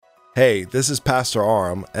Hey, this is Pastor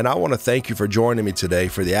Aram, and I want to thank you for joining me today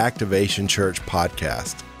for the Activation Church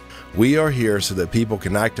podcast. We are here so that people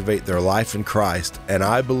can activate their life in Christ, and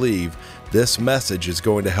I believe this message is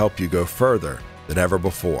going to help you go further than ever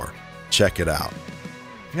before. Check it out.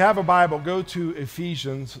 If you have a Bible, go to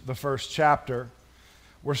Ephesians, the first chapter.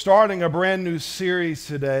 We're starting a brand new series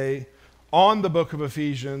today on the book of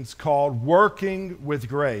Ephesians called Working with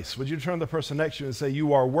Grace. Would you turn to the person next to you and say,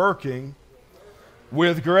 you are working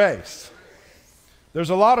with grace?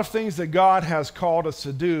 There's a lot of things that God has called us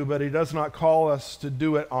to do, but He does not call us to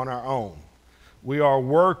do it on our own. We are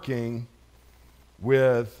working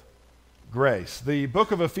with grace. The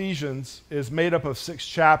book of Ephesians is made up of 6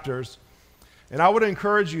 chapters, and I would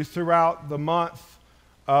encourage you throughout the month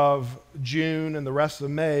of June and the rest of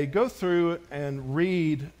May, go through and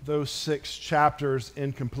read those 6 chapters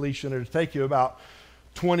in completion. It'll take you about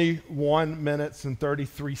 21 minutes and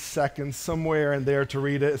 33 seconds, somewhere in there to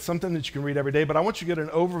read it. It's something that you can read every day, but I want you to get an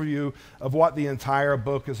overview of what the entire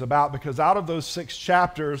book is about, because out of those 6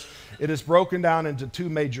 chapters, it is broken down into 2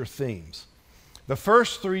 major themes. The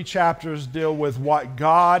first 3 chapters deal with what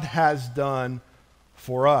God has done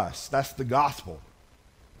for us. That's the gospel.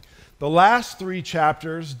 The last 3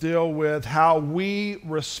 chapters deal with how we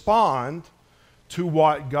respond to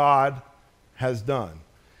what God has done.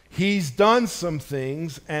 He's done some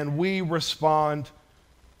things, and we respond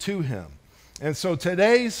to Him. And so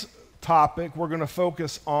today's topic, we're going to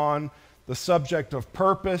focus on the subject of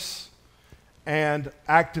purpose and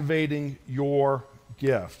activating your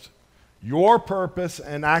gift. Your purpose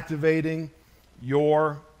and activating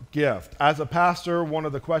your gift. As a pastor, one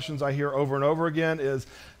of the questions I hear over and over again is,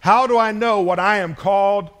 how do I know what I am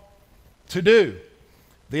called to do?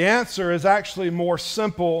 The answer is actually more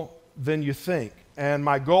simple than you think. And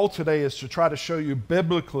my goal today is to try to show you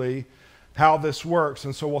biblically how this works.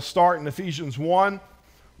 And so we'll start in Ephesians 1.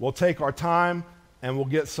 We'll take our time and we'll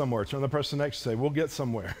get somewhere. Turn to the person next to say, we'll get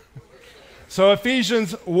somewhere. So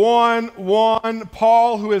Ephesians 1:1,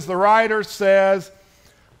 Paul, who is the writer, says,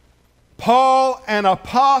 Paul, an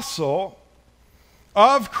apostle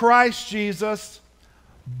of Christ Jesus,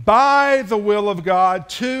 by the will of God,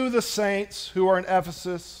 to the saints who are in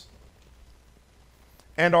Ephesus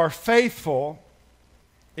and are faithful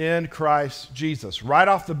in Christ Jesus. Right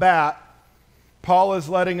off the bat, Paul is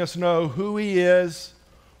letting us know who he is,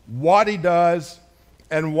 what he does,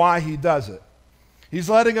 and why he does it. He's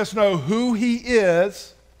letting us know who he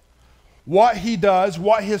is, what he does,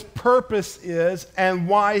 what his purpose is, and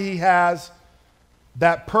why he has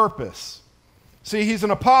that purpose. See, he's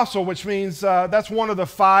an apostle, which means that's one of the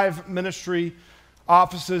 5 ministry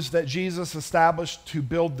offices that Jesus established to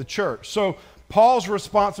build the church. So Paul's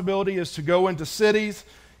responsibility is to go into cities.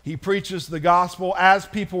 He preaches the gospel. As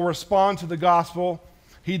people respond to the gospel,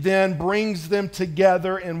 he then brings them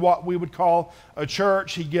together in what we would call a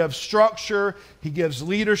church. He gives structure, he gives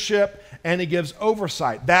leadership, and he gives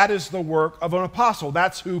oversight. That is the work of an apostle.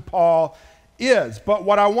 That's who Paul is. But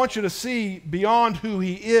what I want you to see beyond who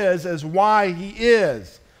he is why he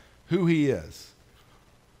is who he is.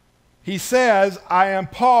 He says, I am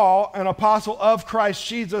Paul, an apostle of Christ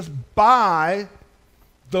Jesus, by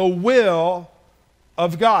the will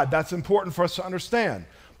of God. That's important for us to understand.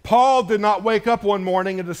 Paul did not wake up one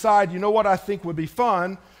morning and decide, you know what I think would be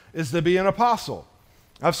fun is to be an apostle.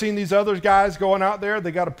 I've seen these other guys going out there.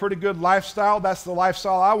 They got a pretty good lifestyle. That's the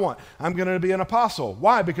lifestyle I want. I'm going to be an apostle.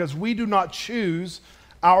 Why? Because we do not choose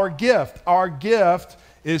our gift. Our gift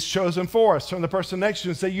is chosen for us. Turn to the person next to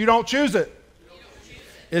you and say, you don't choose it.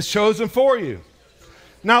 It's chosen for you.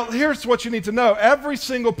 Now, here's what you need to know. Every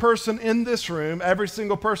single person in this room, every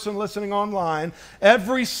single person listening online,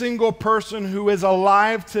 every single person who is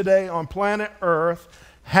alive today on planet Earth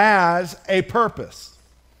has a purpose.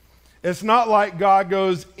 It's not like God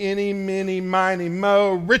goes, eeny, meeny, miny,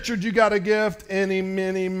 mo. Richard, you got a gift. Eeny,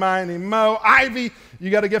 meeny, miny, mo. Ivy,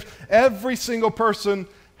 you got a gift. Every single person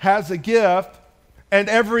has a gift, and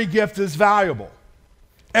every gift is valuable.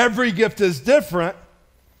 Every gift is different,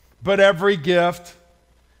 but every gift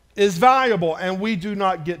is valuable, and we do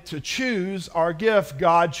not get to choose our gift.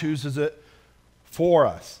 God chooses it for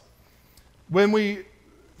us. When we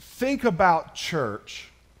think about church,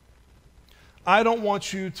 I don't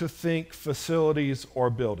want you to think facilities or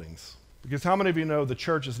buildings, because how many of you know the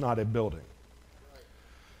church is not a building?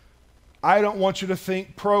 I don't want you to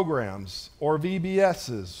think programs or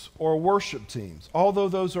VBSs or worship teams. Although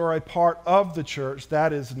those are a part of the church,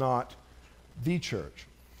 that is not the church.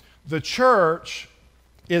 The church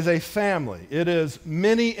is a family. It is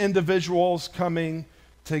many individuals coming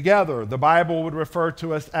together. The Bible would refer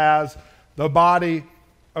to us as the body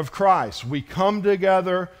of Christ. We come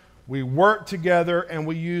together, we work together, and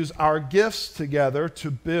we use our gifts together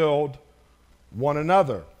to build one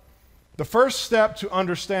another. The first step to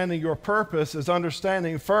understanding your purpose is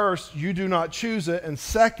understanding, first, you do not choose it, and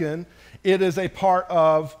second, it is a part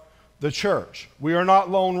of the church. We are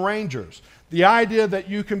not lone rangers. The idea that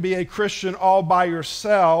you can be a Christian all by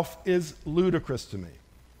yourself is ludicrous to me.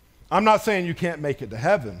 I'm not saying you can't make it to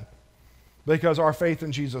heaven, because our faith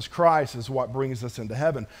in Jesus Christ is what brings us into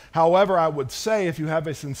heaven. However, I would say if you have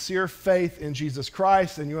a sincere faith in Jesus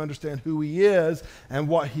Christ and you understand who he is and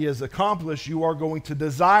what he has accomplished, you are going to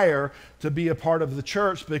desire to be a part of the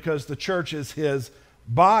church, because the church is his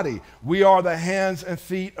body. We are the hands and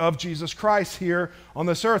feet of Jesus Christ here on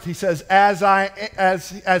this earth. He says,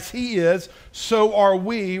 as he is, so are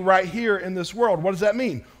we right here in this world. What does that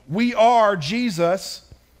mean? We are Jesus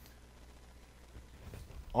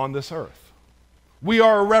on this earth. We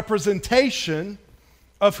are a representation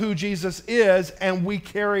of who Jesus is, and we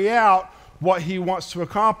carry out what he wants to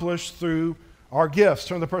accomplish through our gifts.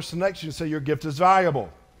 Turn to the person next to you and say, your gift is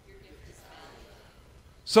valuable.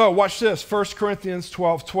 So watch this, 1 Corinthians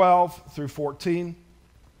 12 through 14.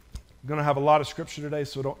 I'm going to have a lot of scripture today,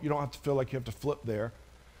 so you don't have to feel like you have to flip there.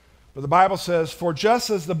 But the Bible says, for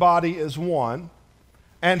just as the body is one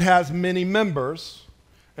and has many members,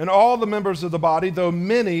 and all the members of the body, though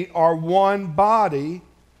many, are one body,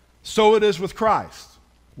 so it is with Christ.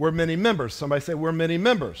 We're many members. Somebody say, we're many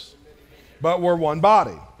members, but we're one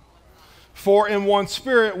body. For in one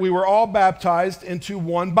spirit we were all baptized into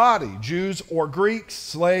one body, Jews or Greeks,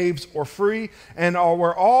 slaves or free, and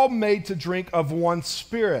we're all made to drink of one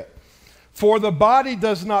spirit. For the body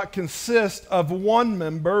does not consist of one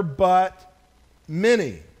member, but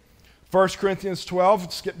many. 1 Corinthians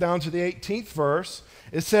 12, skip down to the 18th verse.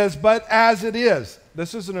 It says, but as it is,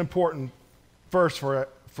 this is an important verse for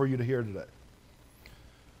you to hear today.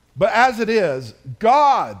 But as it is,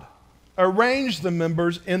 God arranged the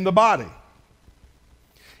members in the body,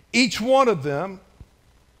 each one of them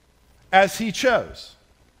as he chose.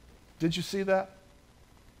 Did you see that?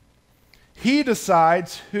 He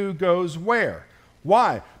decides who goes where.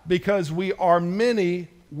 Why? Because we are many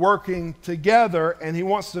working together, and he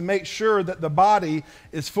wants to make sure that the body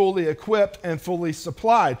is fully equipped and fully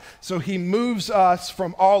supplied. So he moves us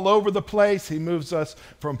from all over the place. He moves us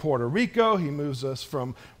from Puerto Rico. He moves us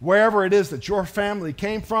from wherever it is that your family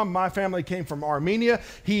came from. My family came from Armenia.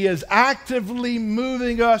 He is actively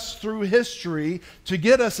moving us through history to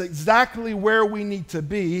get us exactly where we need to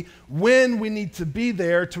be, when we need to be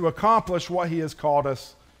there to accomplish what he has called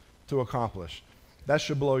us to accomplish. That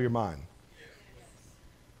should blow your mind.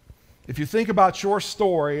 If you think about your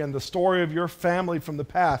story and the story of your family from the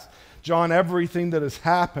past, John, everything that has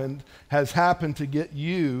happened to get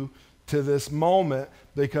you to this moment,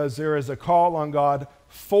 because there is a call on God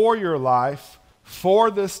for your life, for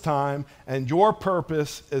this time, and your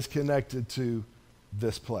purpose is connected to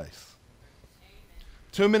this place.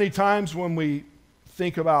 Too many times when we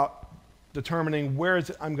think about determining where is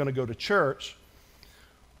it I'm going to go to church,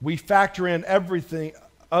 we factor in everything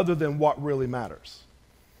other than what really matters.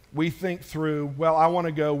 We think through, well, I want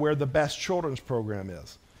to go where the best children's program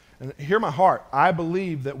is. And hear my heart, I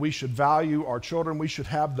believe that we should value our children. We should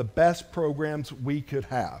have the best programs we could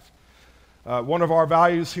have. One of our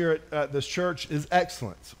values here at this church is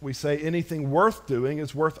excellence. We say anything worth doing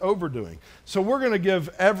is worth overdoing. So we're going to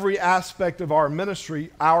give every aspect of our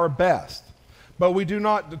ministry our best. But we do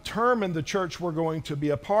not determine the church we're going to be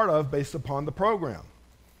a part of based upon the program.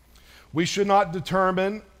 We should not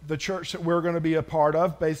determine the church that we're going to be a part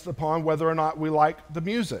of based upon whether or not we like the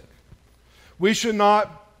music. We should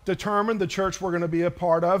not determine the church we're going to be a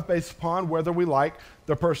part of based upon whether we like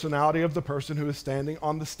the personality of the person who is standing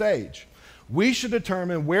on the stage. We should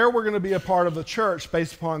determine where we're going to be a part of the church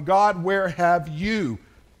based upon, God, where have you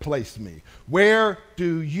placed me? Where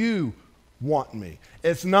do you want me?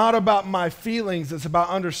 It's not about my feelings. It's about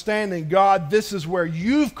understanding, God, this is where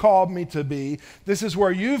you've called me to be. This is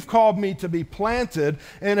where you've called me to be planted.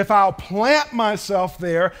 And if I'll plant myself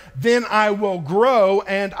there, then I will grow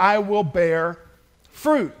and I will bear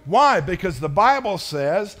fruit. Why? Because the Bible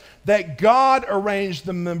says that God arranged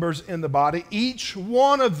the members in the body, each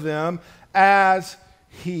one of them as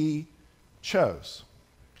he chose.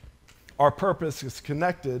 Our purpose is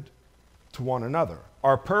connected to one another.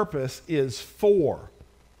 Our purpose is for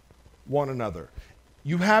one another.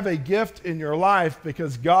 You have a gift in your life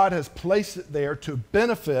because God has placed it there to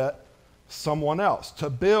benefit someone else, to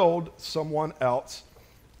build someone else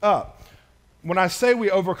up. When I say we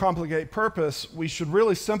overcomplicate purpose, we should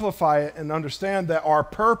really simplify it and understand that our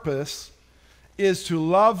purpose is to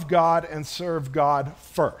love God and serve God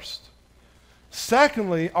first.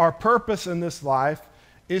 Secondly, our purpose in this life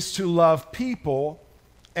is to love people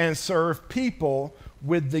and serve people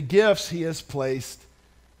with the gifts he has placed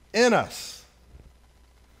in us.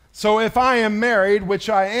 So if I am married, which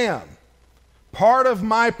I am, part of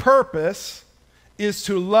my purpose is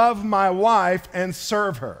to love my wife and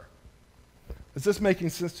serve her. Is this making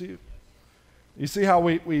sense to you? You see how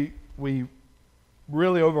we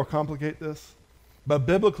really overcomplicate this? But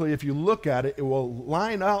biblically, if you look at it, it will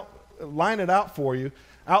outline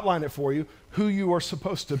it for you, who you are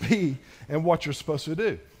supposed to be and what you're supposed to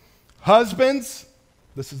do. Husbands,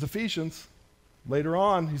 this is Ephesians. Later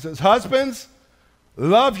on, he says, husbands,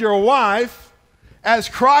 love your wife as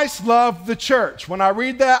Christ loved the church. When I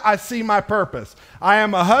read that, I see my purpose. I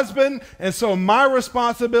am a husband, and so my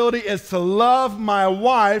responsibility is to love my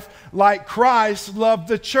wife like Christ loved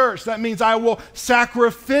the church. That means I will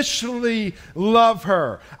sacrificially love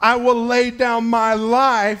her. I will lay down my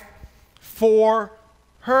life for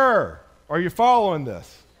her. Are you following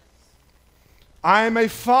this? I am a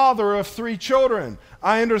father of 3 children.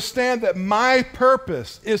 I understand that my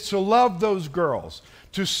purpose is to love those girls,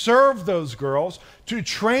 to serve those girls, to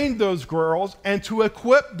train those girls, and to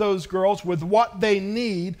equip those girls with what they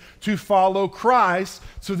need to follow Christ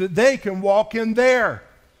so that they can walk in their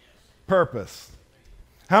purpose.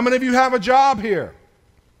 How many of you have a job here?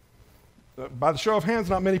 By the show of hands,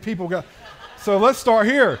 not many people got. So let's start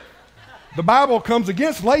here. The Bible comes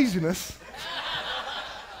against laziness.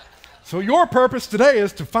 So your purpose today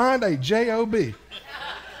is to find a job.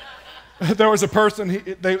 There was a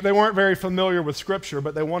person, they weren't very familiar with Scripture,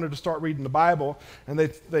 but they wanted to start reading the Bible, and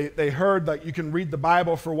they heard that you can read the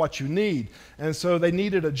Bible for what you need. And so they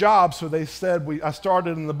needed a job, so they said, I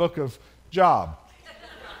started in the book of Job.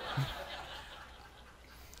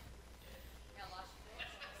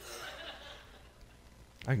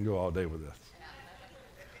 I can go all day with this.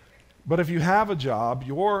 But if you have a job,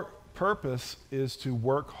 your purpose is to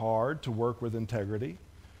work hard, to work with integrity,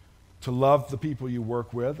 to love the people you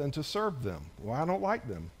work with, and to serve them. Well, I don't like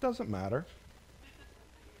them. Doesn't matter.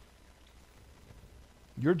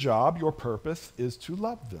 Your job, your purpose is to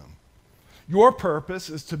love them. Your purpose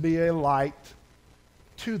is to be a light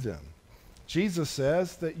to them. Jesus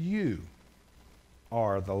says that you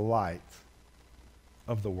are the light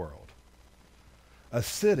of the world. A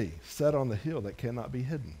city set on the hill that cannot be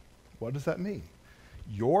hidden. What does that mean?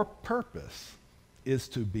 Your purpose is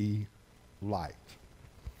to be light.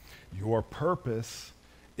 Your purpose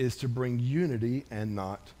is to bring unity and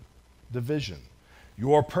not division.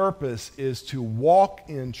 Your purpose is to walk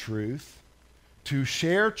in truth, to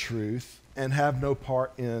share truth, and have no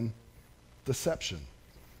part in deception.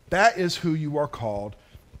 That is who you are called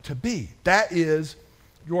to be. That is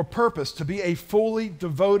your purpose, to be a fully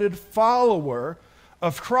devoted follower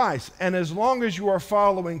of Christ. And as long as you are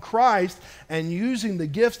following Christ and using the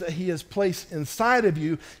gifts that he has placed inside of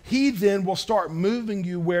you, he then will start moving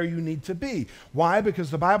you where you need to be. Why? Because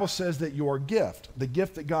the Bible says that your gift, the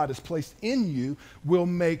gift that God has placed in you, will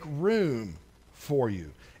make room for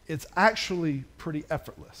you. It's actually pretty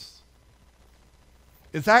effortless.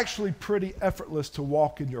 It's actually pretty effortless to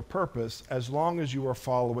walk in your purpose as long as you are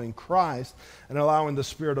following Christ and allowing the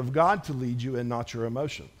Spirit of God to lead you and not your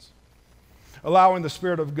emotions. Allowing the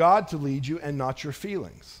Spirit of God to lead you and not your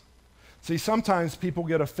feelings. See, sometimes people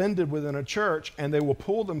get offended within a church and they will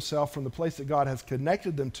pull themselves from the place that God has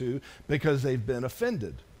connected them to because they've been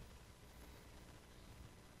offended.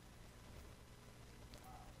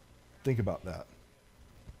 Think about that.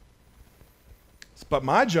 But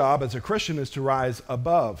my job as a Christian is to rise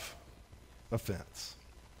above offense.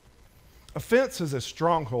 Offense is a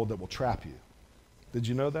stronghold that will trap you. Did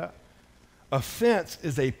you know that? Offense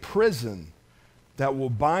is a prison that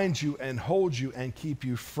will bind you and hold you and keep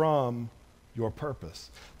you from your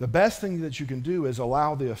purpose. The best thing that you can do is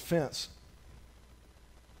allow the offense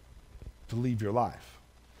to leave your life.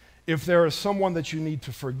 If there is someone that you need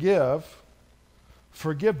to forgive,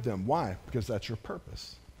 forgive them. Why? Because that's your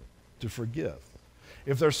purpose, to forgive.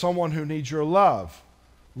 If there's someone who needs your love,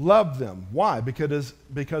 love them. Why? Because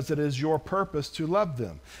it is your purpose to love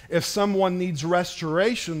them. If someone needs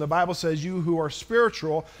restoration, the Bible says, you who are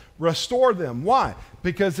spiritual, restore them. Why?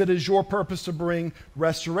 Because it is your purpose to bring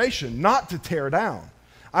restoration, not to tear down.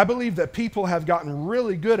 I believe that people have gotten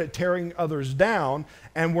really good at tearing others down,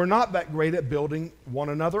 and we're not that great at building one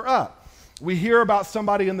another up. We hear about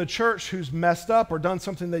somebody in the church who's messed up or done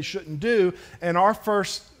something they shouldn't do, and our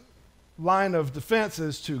first line of defense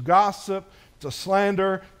is to gossip, to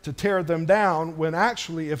slander, to tear them down, when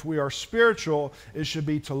actually, if we are spiritual, it should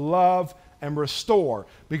be to love and restore,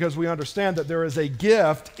 because we understand that there is a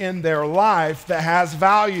gift in their life that has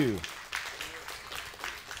value.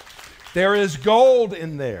 There is gold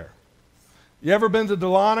in there. You ever been to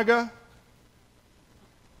Dahlonega?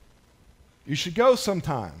 You should go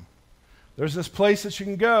sometime. There's this place that you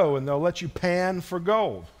can go, and they'll let you pan for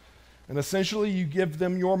gold. And essentially, you give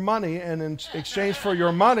them your money, and in exchange for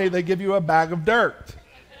your money, they give you a bag of dirt.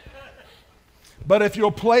 But if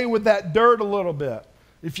you'll play with that dirt a little bit,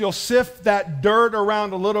 if you'll sift that dirt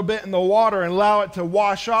around a little bit in the water and allow it to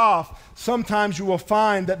wash off, sometimes you will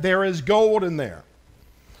find that there is gold in there.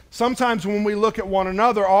 Sometimes when we look at one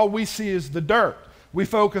another, all we see is the dirt. We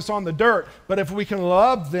focus on the dirt. But if we can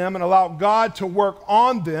love them and allow God to work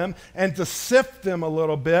on them and to sift them a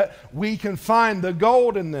little bit, we can find the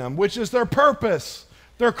gold in them, which is their purpose,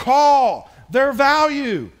 their call, their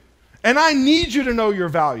value. And I need you to know your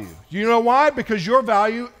value. Do you know why? Because your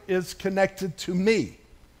value is connected to me.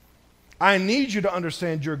 I need you to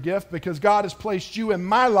understand your gift because God has placed you in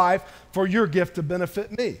my life for your gift to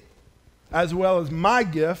benefit me, as well as my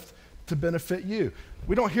gift to benefit you.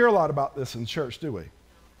 We don't hear a lot about this in church, do we?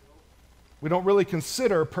 We don't really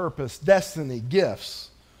consider purpose, destiny, gifts,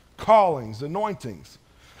 callings, anointings.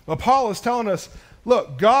 But Paul is telling us,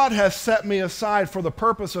 look, God has set me aside for the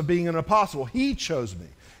purpose of being an apostle. He chose me.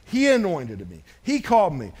 He anointed me. He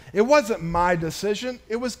called me. It wasn't my decision.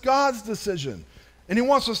 It was God's decision. And he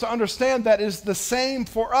wants us to understand that is the same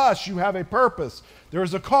for us. You have a purpose. There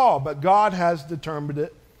is a call, but God has determined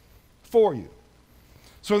it for you.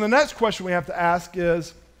 So the next question we have to ask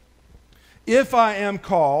is, if I am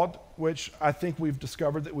called, which I think we've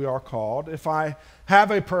discovered that we are called, if I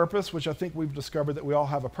have a purpose, which I think we've discovered that we all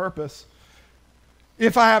have a purpose,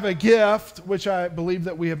 if I have a gift, which I believe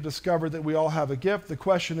that we have discovered that we all have a gift, the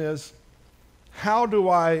question is, how do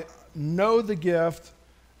I know the gift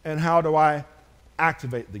and how do I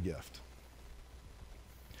activate the gift?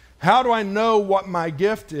 How do I know what my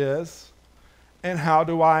gift is and how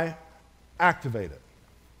do I activate it?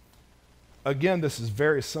 Again, this is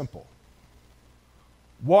very simple.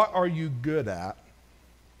 What are you good at?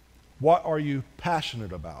 What are you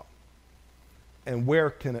passionate about? And where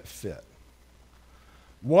can it fit?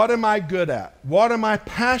 What am I good at? What am I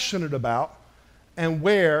passionate about? And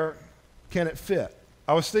where can it fit?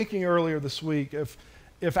 I was thinking earlier this week, if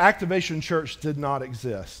Activation Church did not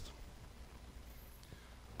exist,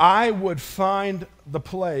 I would find the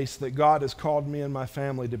place that God has called me and my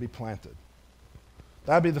family to be planted.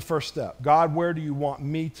 That'd be the first step. God, where do you want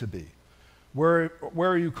me to be? Where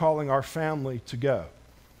are you calling our family to go?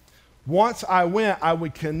 Once I went, I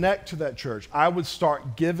would connect to that church. I would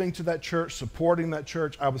start giving to that church, supporting that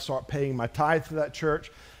church. I would start paying my tithe to that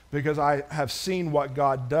church because I have seen what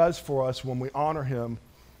God does for us when we honor him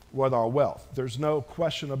with our wealth. There's no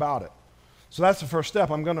question about it. So that's the first step.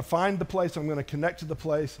 I'm going to find the place. I'm going to connect to the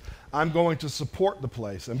place. I'm going to support the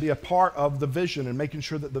place and be a part of the vision and making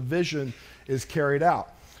sure that the vision is carried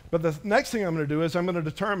out. But the next thing I'm going to do is I'm going to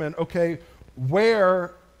determine, okay,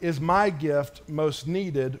 where is my gift most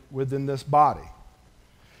needed within this body?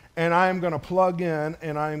 And I am going to plug in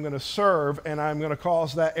and I am going to serve and I'm going to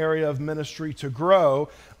cause that area of ministry to grow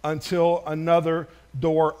until another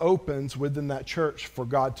door opens within that church for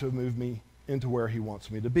God to move me into where he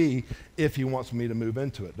wants me to be, if he wants me to move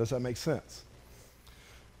into it. Does that make sense?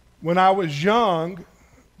 When I was young,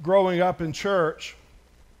 growing up in church,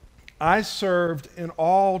 I served in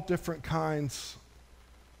all different kinds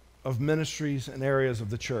of ministries and areas of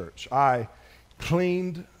the church. I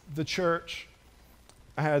cleaned the church.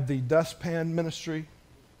 I had the dustpan ministry.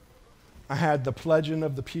 I had the pledging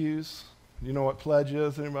of the pews. You know what pledge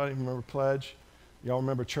is? Anybody remember pledge? Y'all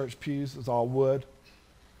remember church pews? It's all wood.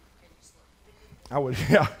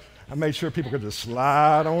 I made sure people could just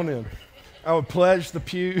slide on in. I would pledge the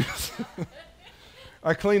pews.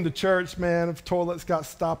 I cleaned the church, man. If toilets got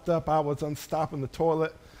stopped up, I was unstopping the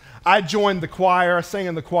toilet. I joined the choir. I sang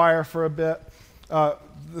in the choir for a bit.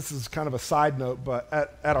 This is kind of a side note, but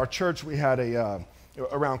at our church, we had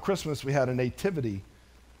around Christmas, we had a nativity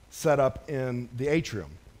set up in the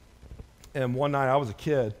atrium. And one night I was a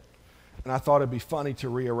kid, and I thought it'd be funny to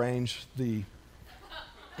rearrange the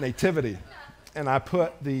nativity. And I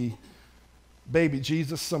put the baby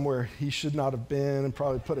Jesus somewhere he should not have been and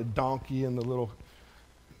probably put a donkey in the little,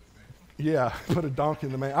 put a donkey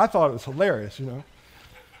in the manger. I thought it was hilarious, you know.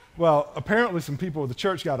 Well, apparently some people at the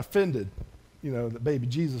church got offended, you know, that baby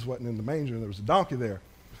Jesus wasn't in the manger and there was a donkey there.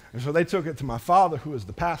 And so they took it to my father, who was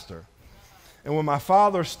the pastor. And when my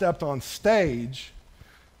father stepped on stage,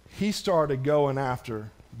 he started going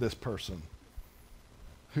after this person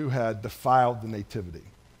who had defiled the nativity.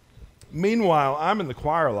 Meanwhile, I'm in the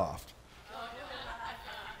choir loft.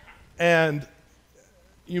 And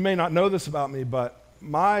you may not know this about me, but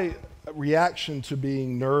my reaction to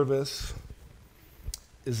being nervous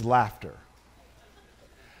is laughter.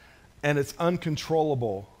 and it's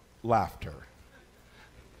uncontrollable laughter.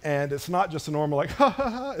 And it's not just a normal like, ha, ha,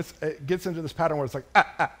 ha. It gets into this pattern where it's like,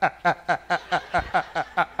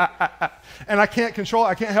 and I can't control it,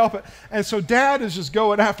 I can't help it. And so Dad is just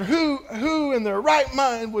going after who in their right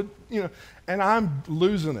mind would, and I'm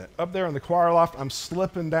losing it. Up there in the choir loft, I'm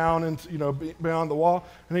slipping down into, beyond the wall.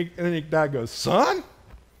 And then Dad goes, son,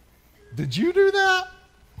 did you do that?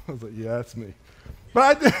 I was like, yeah, that's me.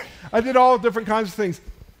 But I did all different kinds of things.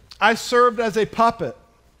 I served as a puppet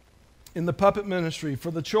in the puppet ministry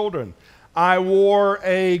for the children. I wore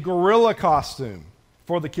a gorilla costume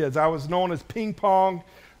for the kids. I was known as Ping Pong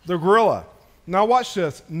the Gorilla. Now watch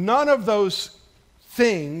this. None of those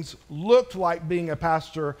things looked like being a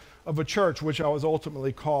pastor of a church, which I was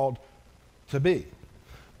ultimately called to be.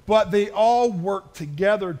 But they all worked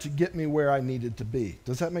together to get me where I needed to be.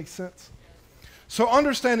 Does that make sense? So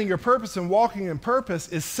understanding your purpose and walking in purpose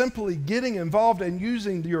is simply getting involved and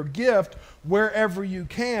using your gift wherever you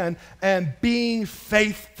can and being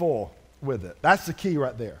faithful with it. That's the key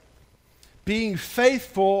right there. Being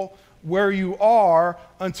faithful where you are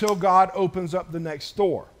until God opens up the next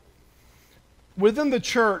door. Within the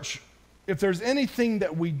church, if there's anything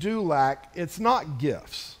that we do lack, it's not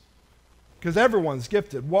gifts, because everyone's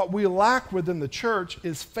gifted. What we lack within the church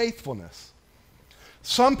is faithfulness.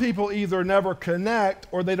 Some people either never connect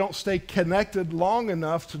or they don't stay connected long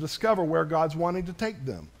enough to discover where God's wanting to take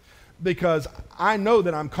them. Because I know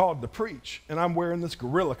that I'm called to preach and I'm wearing this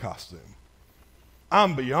gorilla costume.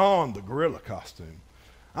 I'm beyond the gorilla costume.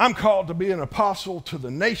 I'm called to be an apostle to the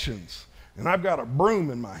nations and I've got a broom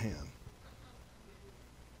in my hand.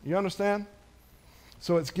 You understand?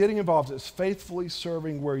 So it's getting involved. It's faithfully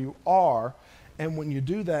serving where you are. And when you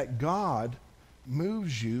do that, God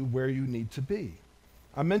moves you where you need to be.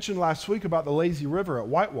 I mentioned last week about the lazy river at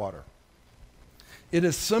Whitewater.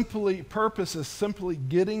 Purpose is simply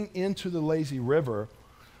getting into the lazy river,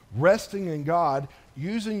 resting in God,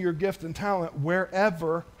 using your gift and talent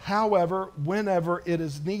wherever, however, whenever it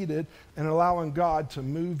is needed, and allowing God to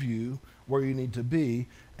move you where you need to be.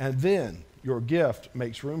 And then your gift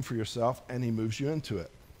makes room for yourself and he moves you into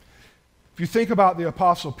it. If you think about the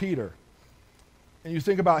Apostle Peter and you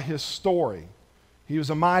think about his story, he was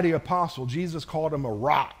a mighty apostle. Jesus called him a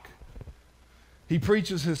rock. He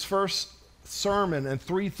preaches his first sermon and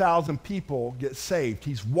 3,000 people get saved.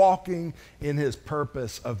 He's walking in his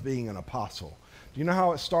purpose of being an apostle. Do you know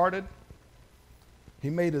how it started? He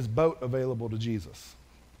made his boat available to Jesus.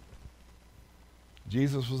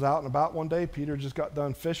 Jesus was out and about one day. Peter just got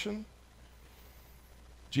done fishing.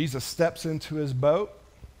 Jesus steps into his boat.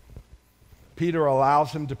 Peter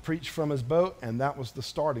allows him to preach from his boat, and that was the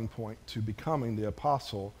starting point to becoming the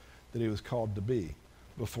apostle that he was called to be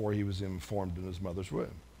before he was informed in his mother's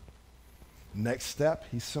womb. Next step,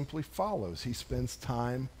 he simply follows. He spends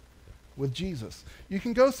time with Jesus. You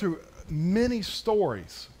can go through many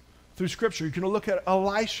stories through Scripture. You can look at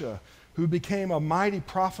Elisha, who became a mighty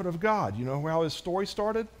prophet of God. You know how his story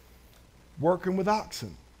started? Working with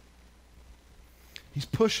oxen. He's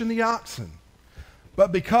pushing the oxen.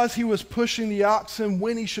 But because he was pushing the oxen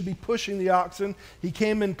when he should be pushing the oxen, he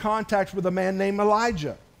came in contact with a man named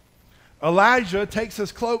Elijah. Elijah takes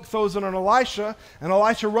his cloak, throws it on Elisha, and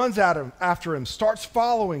Elisha runs after him, starts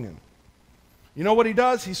following him. You know what he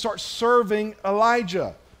does? He starts serving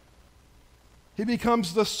Elijah. He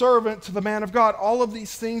becomes the servant to the man of God. All of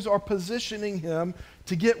these things are positioning him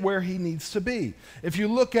to get where he needs to be. If you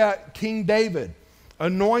look at King David,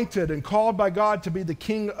 anointed and called by God to be the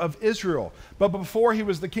king of Israel. But before he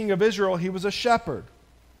was the king of Israel, he was a shepherd.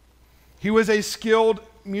 He was a skilled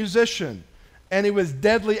musician, and he was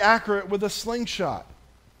deadly accurate with a slingshot.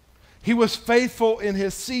 He was faithful in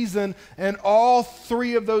his season, and all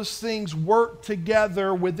three of those things worked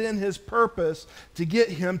together within his purpose to get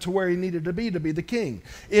him to where he needed to be the king.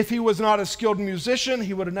 If he was not a skilled musician,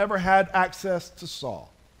 he would have never had access to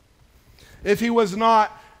Saul. If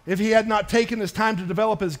he had not taken his time to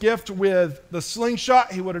develop his gift with the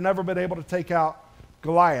slingshot, he would have never been able to take out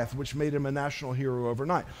Goliath, which made him a national hero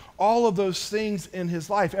overnight. All of those things in his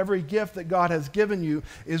life, every gift that God has given you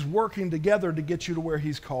is working together to get you to where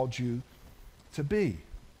he's called you to be.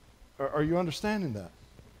 Are you understanding that?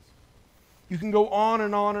 You can go on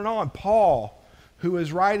and on and on. Paul, who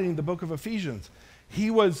is writing the book of Ephesians, he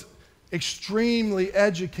was extremely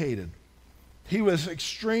educated. He was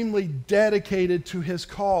extremely dedicated to his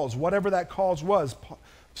cause, whatever that cause was.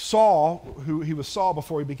 Saul, who he was Saul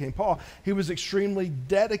before he became Paul, he was extremely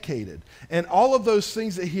dedicated. And all of those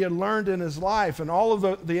things that he had learned in his life and all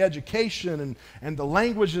of the education and the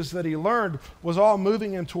languages that he learned was all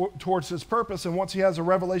moving him towards his purpose. And once he has a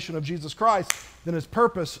revelation of Jesus Christ, then his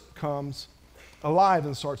purpose comes alive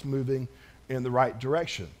and starts moving in the right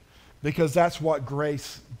direction. Because that's what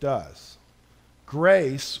grace does.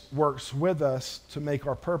 Grace works with us to make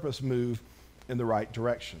our purpose move in the right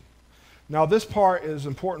direction. Now, this part is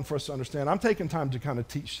important for us to understand. I'm taking time to kind of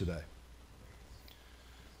teach today.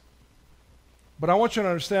 But I want you to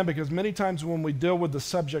understand, because many times when we deal with the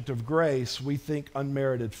subject of grace, we think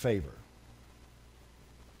unmerited favor.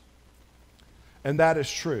 And that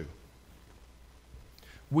is true.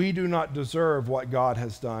 We do not deserve what God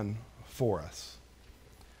has done for us.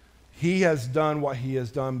 He has done what he has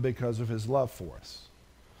done because of his love for us.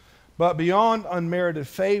 But beyond unmerited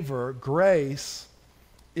favor, grace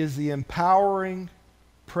is the empowering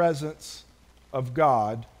presence of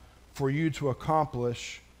God for you to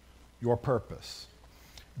accomplish your purpose.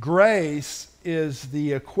 Grace is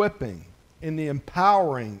the equipping and the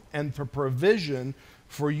empowering and the provision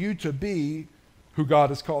for you to be who God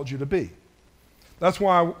has called you to be. That's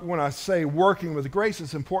why when I say working with grace,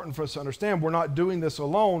 it's important for us to understand we're not doing this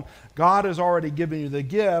alone. God has already given you the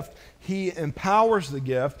gift. He empowers the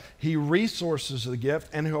gift. He resources the gift,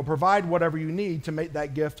 and he'll provide whatever you need to make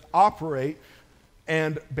that gift operate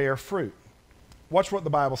and bear fruit. Watch what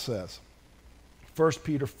the Bible says. 1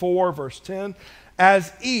 Peter 4, verse 10,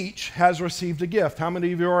 as each has received a gift. How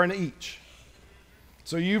many of you are in each?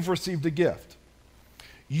 So you've received a gift.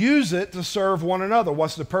 Use it to serve one another.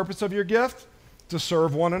 What's the purpose of your gift? To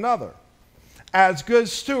serve one another as good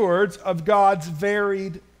stewards of God's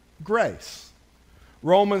varied grace.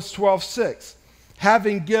 Romans 12:6,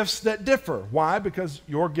 having gifts that differ. Why? Because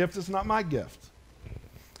your gift is not my gift.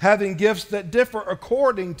 Having gifts that differ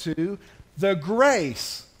according to the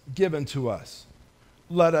grace given to us.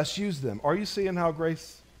 Let us use them. Are you seeing how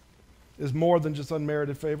grace is more than just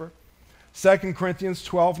unmerited favor? 2 Corinthians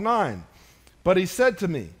 12:9, but he said to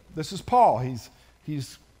me, this is Paul,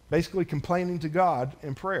 he's basically complaining to God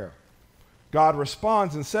in prayer. God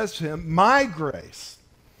responds and says to him, my grace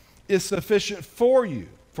is sufficient for you,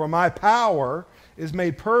 for my power is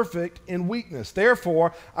made perfect in weakness.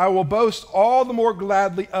 Therefore, I will boast all the more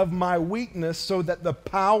gladly of my weakness, so that the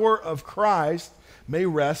power of Christ may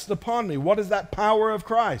rest upon me. What is that power of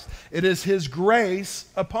Christ? It is his grace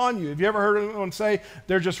upon you. Have you ever heard anyone say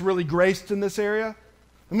they're just really graced in this area?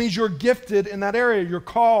 It means you're gifted in that area. You're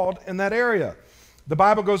called in that area. The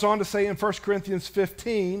Bible goes on to say in 1 Corinthians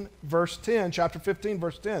 15, verse 10, chapter 15,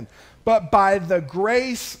 verse 10, but by the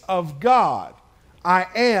grace of God, I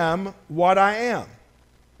am what I am.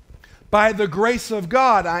 By the grace of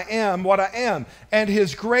God, I am what I am. And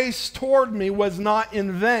his grace toward me was not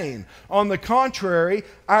in vain. On the contrary,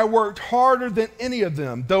 I worked harder than any of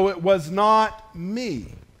them, though it was not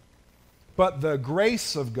me, but the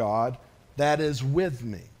grace of God that is with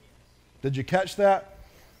me. Did you catch that?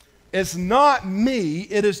 It's not me,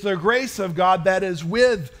 it is the grace of God that is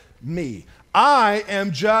with me. I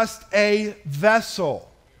am just a vessel.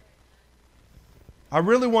 I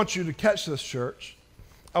really want you to catch this, church.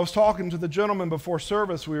 I was talking to the gentleman before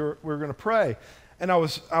service, we were going to pray, and I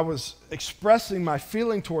was expressing my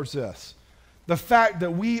feeling towards this. The fact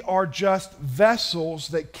that we are just vessels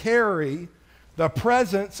that carry the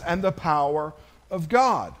presence and the power of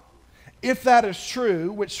God. If that is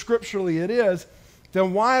true, which scripturally it is,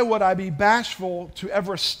 then why would I be bashful to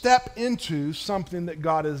ever step into something that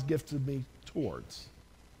God has gifted me towards?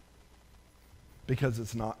 Because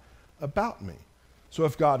it's not about me. So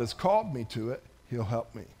if God has called me to it, he'll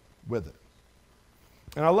help me with it.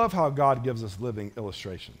 And I love how God gives us living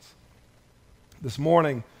illustrations. This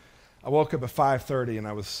morning, I woke up at 5:30 and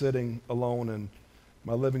I was sitting alone in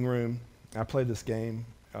my living room. I played this game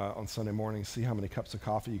on Sunday morning, see how many cups of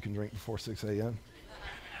coffee you can drink before 6 a.m.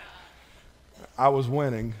 I was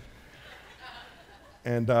winning.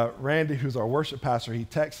 And Randy, who's our worship pastor, he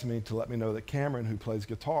texted me to let me know that Cameron, who plays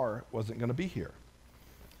guitar, wasn't going to be here.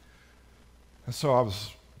 And so I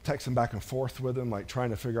was texting back and forth with him, like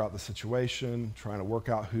trying to figure out the situation, trying to work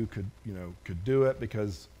out who could do it,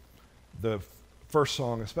 because the first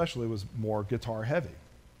song especially was more guitar heavy.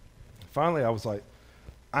 Finally, I was like,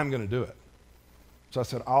 I'm going to do it. So I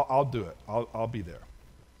said, I'll do it. I'll be there.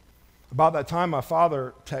 About that time, my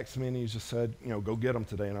father texted me and he just said, go get him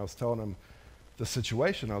today. And I was telling him the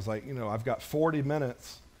situation. I was like, I've got 40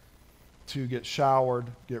 minutes to get showered,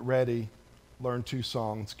 get ready, learn 2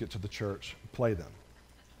 songs, get to the church, play them.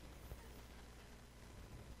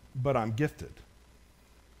 But I'm gifted.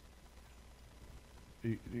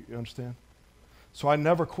 You understand? So I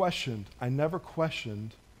never questioned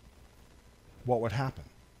what would happen,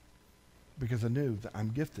 because I knew that I'm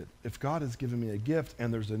gifted. If God has given me a gift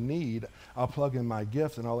and there's a need, I'll plug in my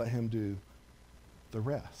gift and I'll let him do the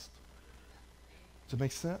rest. Does it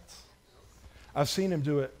make sense? I've seen him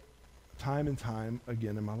do it time and time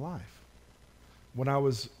again in my life. When I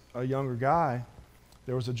was a younger guy,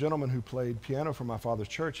 there was a gentleman who played piano for my father's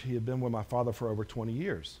church. He had been with my father for over 20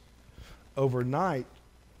 years. Overnight,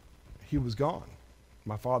 he was gone.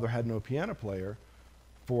 My father had no piano player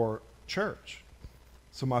for church.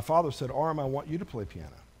 So my father said, Arm, I want you to play piano.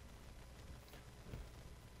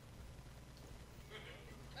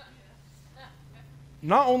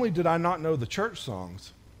 Not only did I not know the church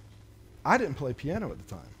songs, I didn't play piano at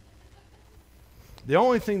the time. The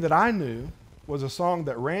only thing that I knew was a song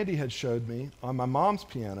that Randy had showed me on my mom's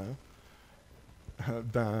piano.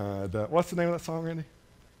 What's the name of that song, Randy?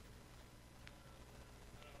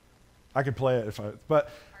 I could play it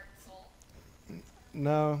but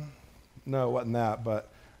no, it wasn't that. But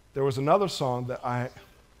there was another song that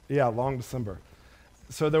Long December.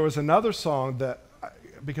 So there was another song that,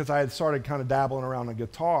 because I had started kind of dabbling around on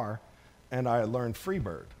guitar, and I had learned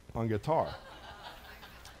Freebird on guitar.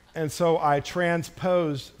 And so I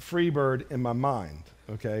transposed Freebird in my mind,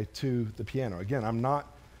 okay, to the piano. Again, I'm not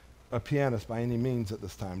a pianist by any means at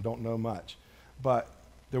this time, don't know much. But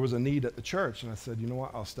there was a need at the church, and I said, you know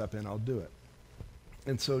what, I'll step in, I'll do it.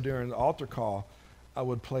 And so during the altar call, I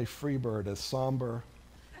would play Freebird as somber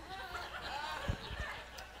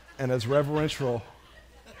and as reverential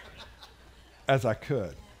as I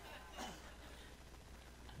could.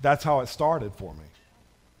 That's how it started for me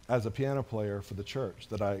as a piano player for the church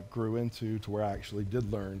that I grew into, to where I actually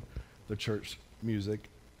did learn the church music,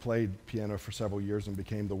 played piano for several years, and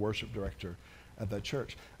became the worship director at that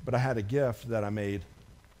church. But I had a gift that I made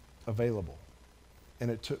available,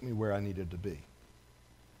 and it took me where I needed to be.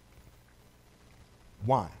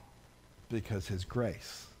 Why? Because his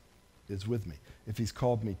grace is with me. If he's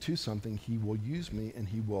called me to something, he will use me, and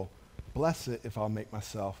he will bless it if I'll make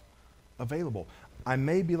myself available. I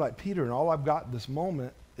may be like Peter, and all I've got at this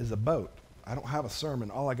moment is a boat. I don't have a sermon.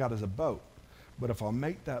 All I got is a boat. But if I'll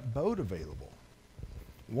make that boat available,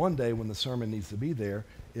 one day when the sermon needs to be there,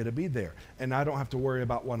 it'll be there. And I don't have to worry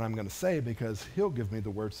about what I'm going to say, because he'll give me the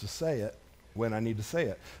words to say it when I need to say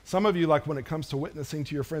it. Some of you, like when it comes to witnessing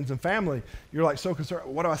to your friends and family, you're like so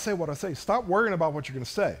concerned, what do I say, what do I say? Stop worrying about what you're going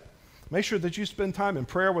to say. Make sure that you spend time in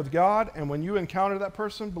prayer with God, and when you encounter that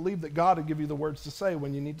person, believe that God will give you the words to say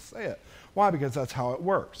when you need to say it. Why? Because that's how it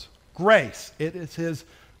works. Grace. It is his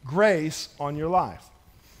grace on your life.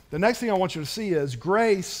 The next thing I want you to see is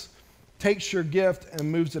grace takes your gift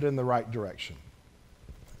and moves it in the right direction.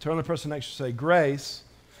 Turn to the person next to you and say, grace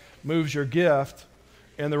moves your gift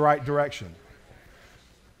in the right direction.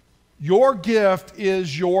 Your gift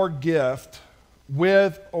is your gift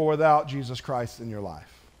with or without Jesus Christ in your life.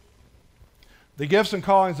 The gifts and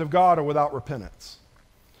callings of God are without repentance.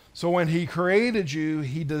 So when he created you,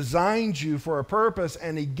 he designed you for a purpose,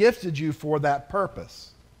 and he gifted you for that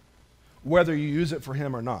purpose, whether you use it for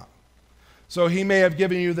him or not. So he may have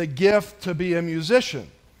given you the gift to be a musician.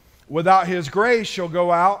 Without his grace, you'll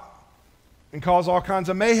go out and cause all kinds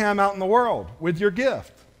of mayhem out in the world with your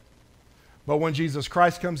gift. But when Jesus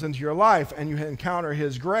Christ comes into your life and you encounter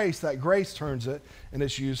his grace, that grace turns it, and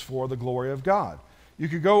it's used for the glory of God. You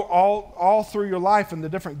could go all through your life in the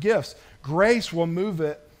different gifts. Grace will move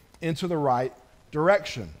it into the right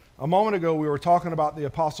direction. A moment ago, we were talking about the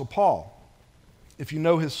Apostle Paul. If you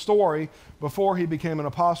know his story, before he became an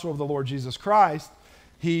apostle of the Lord Jesus Christ,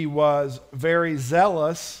 he was very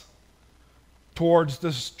zealous towards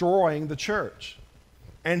destroying the church.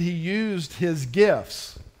 And he used his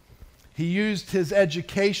gifts. He used his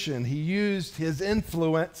education. He used his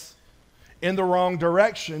influence in the wrong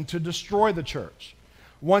direction to destroy the church.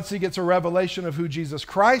 Once he gets a revelation of who Jesus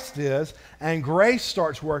Christ is and grace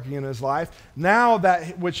starts working in his life, now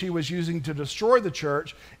that which he was using to destroy the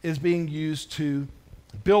church is being used to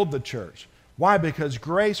build the church. Why? Because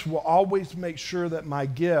grace will always make sure that my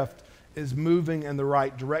gift is moving in the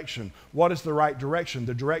right direction. What is the right direction?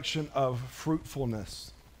 The direction of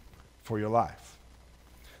fruitfulness for your life.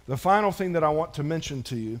 The final thing that I want to mention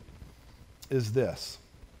to you is this.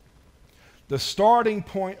 The starting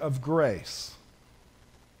point of grace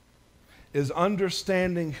is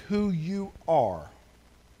understanding who you are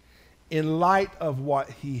in light of what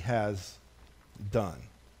he has done.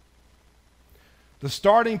 The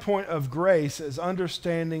starting point of grace is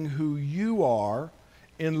understanding who you are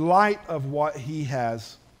in light of what he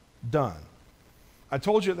has done. I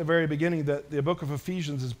told you at the very beginning that the book of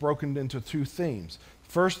Ephesians is broken into two themes.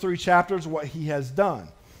 First 3 chapters, what he has done.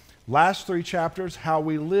 Last 3 chapters, how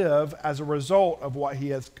we live as a result of what he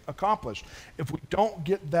has accomplished. If we don't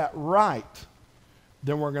get that right,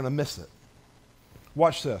 then we're going to miss it.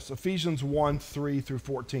 Watch this, Ephesians 1, 3 through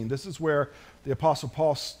 14. This is where the Apostle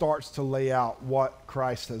Paul starts to lay out what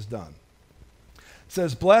Christ has done. It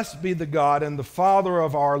says, "Blessed be the God and the Father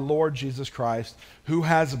of our Lord Jesus Christ, who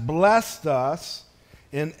has blessed us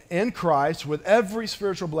in Christ with every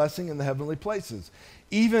spiritual blessing in the heavenly places,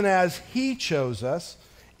 even as he chose us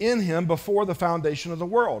in him before the foundation of the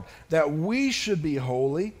world, that we should be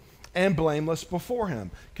holy and blameless before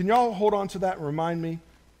him." Can y'all hold on to that and remind me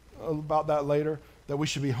about that later? That we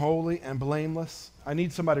should be holy and blameless? I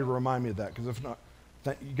need somebody to remind me of that, because if not,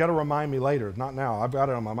 you got to remind me later, not now. I've got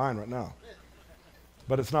it on my mind right now.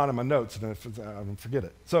 But it's not in my notes, and if I forget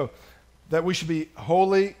it. So, that we should be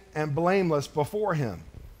holy and blameless before him.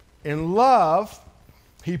 In love,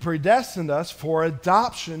 he predestined us for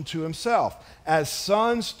adoption to himself as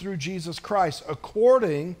sons through Jesus Christ,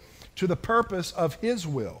 according to the purpose of his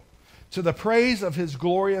will, to the praise of his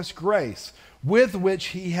glorious grace, with which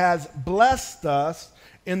he has blessed us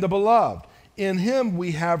in the beloved. In him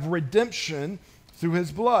we have redemption through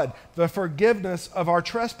his blood, the forgiveness of our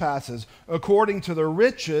trespasses, according to the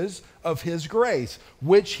riches of his grace,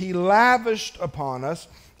 which he lavished upon us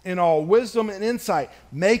in all wisdom and insight,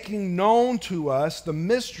 making known to us the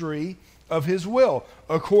mystery of his will,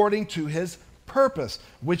 according to his purpose,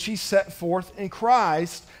 which he set forth in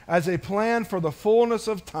Christ as a plan for the fullness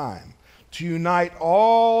of time, to unite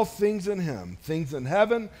all things in him, things in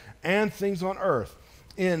heaven and things on earth.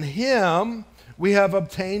 In him we have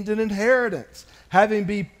obtained an inheritance, having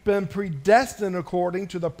been predestined according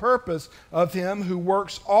to the purpose of him who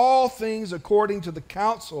works all things according to the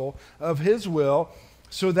counsel of his will,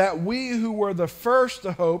 so that we who were the first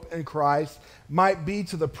to hope in Christ might be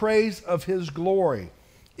to the praise of his glory.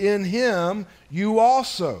 In him you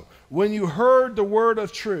also, when you heard the word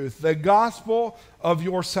of truth, the gospel of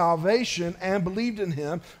your salvation, and believed in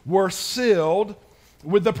him, were sealed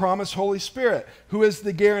with the promised Holy Spirit, who is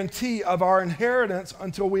the guarantee of our inheritance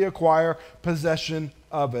until we acquire possession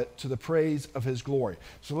of it, to the praise of his glory.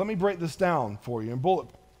 So let me break this down for you and bullet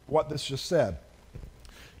what this just said.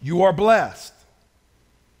 You are blessed.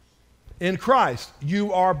 In Christ,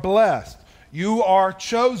 you are blessed. You are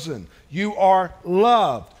chosen. You are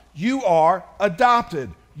loved. You are adopted.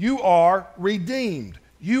 You are redeemed.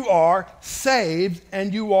 You are saved,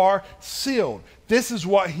 and you are sealed. This is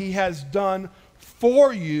what he has done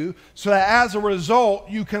for you, so that as a result,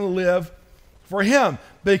 you can live for him.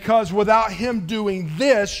 Because without him doing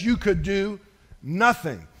this, you could do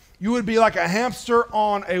nothing. You would be like a hamster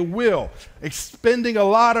on a wheel, expending a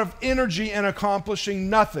lot of energy and accomplishing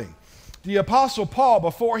nothing. The Apostle Paul,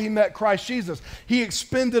 before he met Christ Jesus, he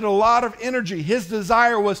expended a lot of energy. His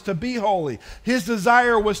desire was to be holy. His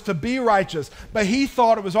desire was to be righteous. But he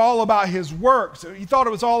thought it was all about his works. He thought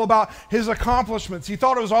it was all about his accomplishments. He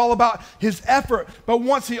thought it was all about his effort. But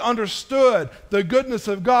once he understood the goodness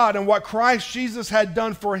of God and what Christ Jesus had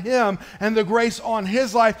done for him and the grace on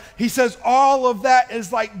his life, he says all of that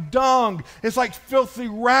is like dung. It's like filthy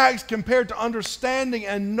rags compared to understanding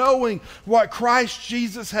and knowing what Christ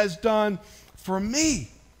Jesus has done for me.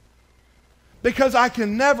 Because I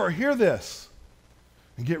can never hear this.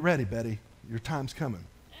 And get ready, Betty. Your time's coming.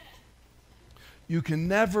 You can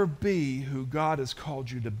never be who God has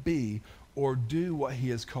called you to be or do what he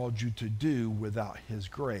has called you to do without his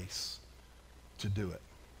grace to do it.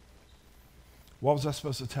 What was I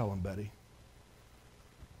supposed to tell him, Betty?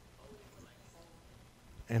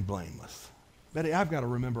 And blameless. Betty, I've got to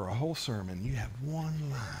remember a whole sermon. You have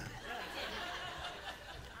one line.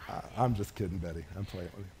 I'm just kidding, Betty. I'm playing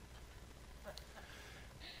with you.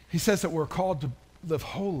 He says that we're called to live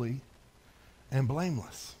holy and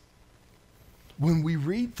blameless. When we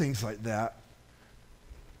read things like that,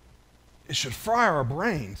 it should fry our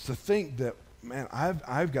brains to think that, man,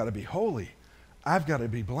 I've got to be holy. I've got to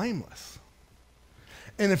be blameless.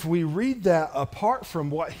 And if we read that apart from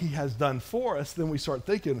what he has done for us, then we start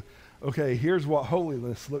thinking, okay, here's what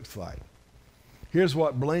holiness looks like. Here's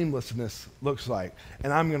what blamelessness looks like.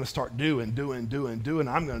 And I'm going to start doing. I'm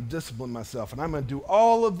going to discipline myself. And I'm going to do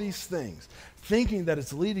all of these things, thinking that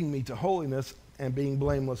it's leading me to holiness and being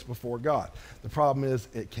blameless before God. The problem is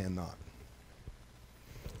it cannot.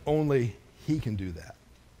 Only he can do that.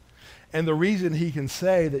 And the reason he can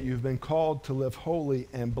say that you've been called to live holy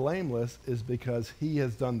and blameless is because he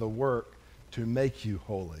has done the work to make you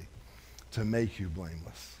holy, to make you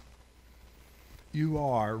blameless. You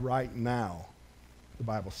are right now, the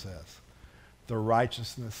Bible says, the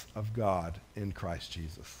righteousness of God in Christ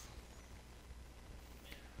Jesus.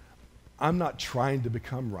 I'm not trying to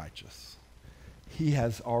become righteous. He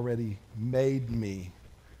has already made me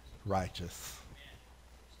righteous.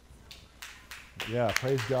 Yeah,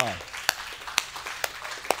 praise God.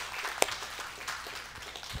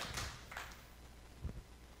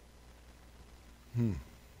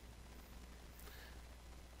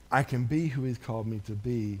 I can be who he's called me to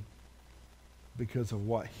be because of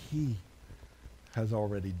what he has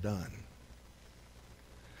already done.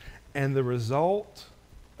 And the result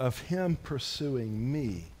of him pursuing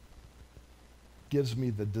me gives me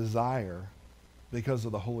the desire, because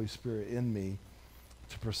of the Holy Spirit in me,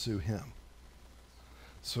 to pursue him.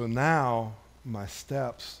 So now my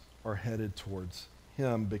steps are headed towards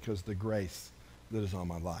him because the grace that is on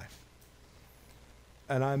my life.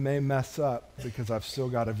 And I may mess up because I've still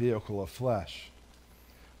got a vehicle of flesh,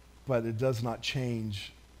 but it does not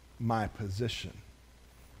change my position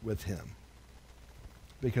with him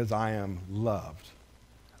because I am loved.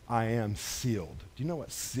 I am sealed. Do you know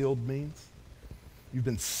what sealed means? You've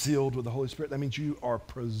been sealed with the Holy Spirit. That means you are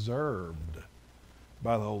preserved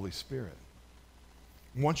by the Holy Spirit.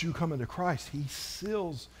 Once you come into Christ, he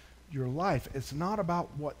seals your life. It's not about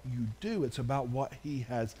what you do, it's about what he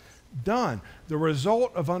has done. The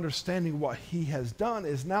result of understanding what he has done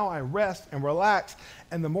is now I rest and relax,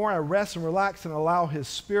 and the more I rest and relax and allow his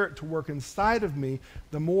Spirit to work inside of me,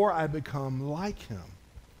 the more I become like him.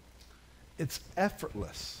 It's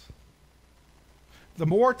effortless. The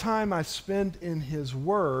more time I spend in his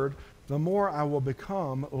word, the more I will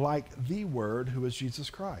become like the Word, who is Jesus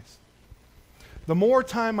Christ. The more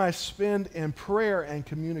time I spend in prayer and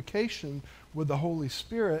communication with the Holy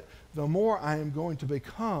Spirit, the more I am going to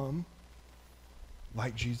become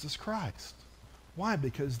like Jesus Christ. Why?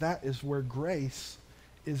 Because that is where grace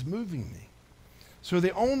is moving me. So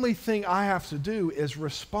the only thing I have to do is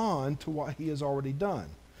respond to what he has already done.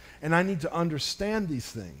 And I need to understand these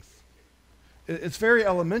things. It's very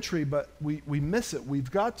elementary, but we miss it.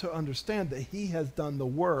 We've got to understand that he has done the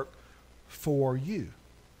work for you.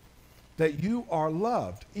 That you are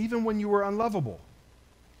loved, even when you were unlovable.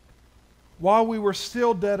 While we were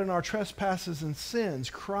still dead in our trespasses and sins,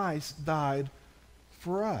 Christ died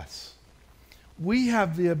for us. We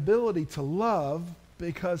have the ability to love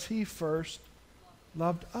because he first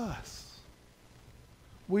loved us.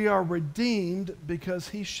 We are redeemed because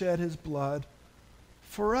he shed his blood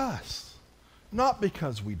for us. Not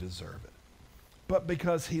because we deserve it, but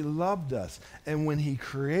because he loved us. And when he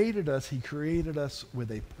created us with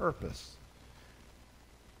a purpose.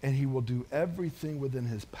 And he will do everything within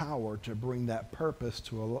his power to bring that purpose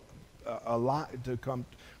to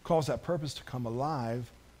cause that purpose to come alive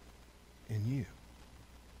in you.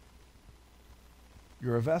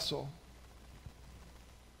 You're a vessel.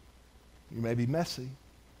 You may be messy.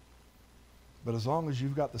 But as long as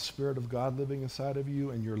you've got the Spirit of God living inside of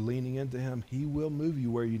you and you're leaning into him, he will move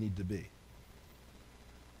you where you need to be.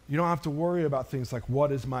 You don't have to worry about things like,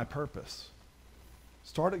 what is my purpose?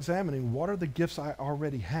 Start examining, what are the gifts I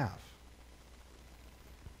already have?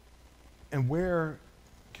 And where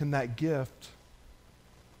can that gift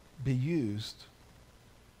be used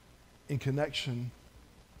in connection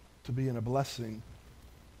to being a blessing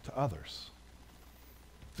to others?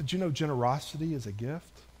 Did you know generosity is a gift?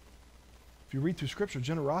 If you read through Scripture,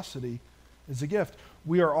 generosity is a gift.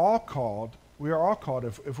 We are all called,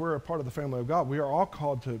 if we're a part of the family of God, we are all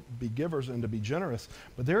called to be givers and to be generous.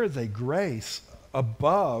 But there is a grace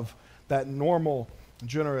above that normal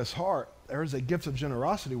generous heart. There is a gift of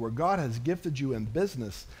generosity where God has gifted you in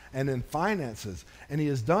business and in finances. And he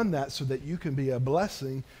has done that so that you can be a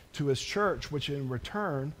blessing to his church, which in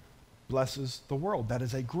return blesses the world. That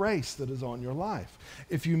is a grace that is on your life.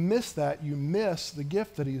 If you miss that, you miss the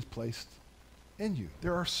gift that he has placed in you.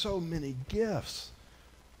 There are so many gifts.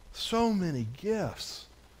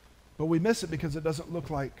 But we miss it because it doesn't look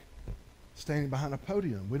like standing behind a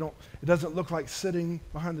podium. It doesn't look like sitting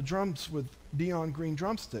behind the drums with neon green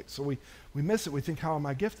drumsticks. So we miss it. We think, how am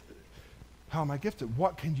I gifted? How am I gifted?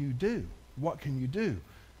 What can you do? What can you do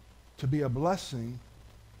to be a blessing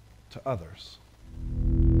to others?